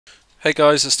Hey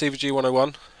guys, it's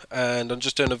StevieG101 and I'm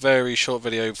just doing a very short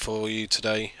video for you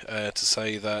today to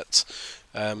say that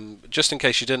just in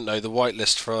case you didn't know, the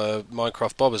whitelist for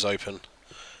MinecraftBoB is open.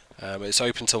 It's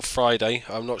open till Friday.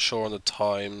 I'm not sure on the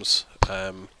times,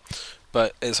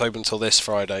 but it's open till this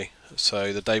Friday,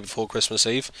 so the day before Christmas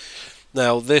Eve.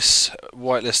 Now this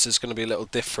whitelist is going to be a little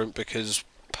different because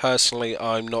personally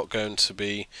I'm not going to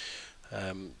be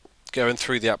going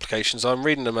through the applications. I'm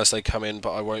reading them as they come in,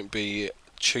 but I won't be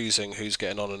choosing who's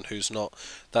getting on and who's not.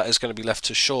 That is going to be left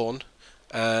to Sean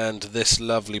and this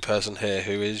lovely person here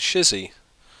who is Shizzy.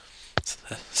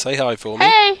 Say hi for me.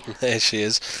 Hey! There she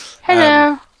is.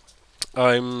 Hello!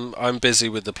 I'm busy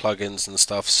with the plugins and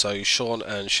stuff, so Sean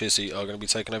and Shizzy are going to be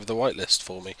taking over the whitelist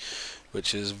for me,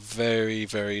 which is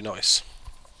very nice.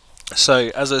 So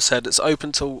as I said, it's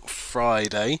open till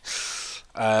Friday.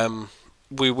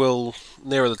 We will,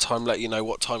 nearer the time, let you know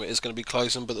what time it is going to be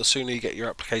closing, but the sooner you get your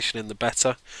application in, the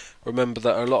better. Remember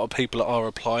that a lot of people are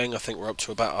applying. I think we're up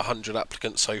to about 100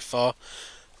 applicants so far.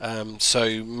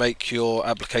 So make your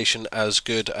application as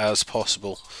good as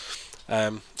possible.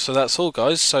 So that's all,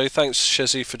 guys. So thanks,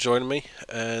 Shizzy, for joining me,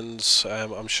 and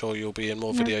I'm sure you'll be in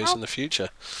more videos in the future.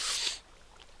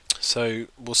 So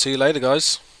we'll see you later,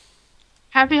 guys.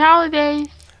 Happy holidays!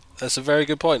 That's a very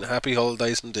good point. Happy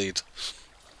holidays indeed.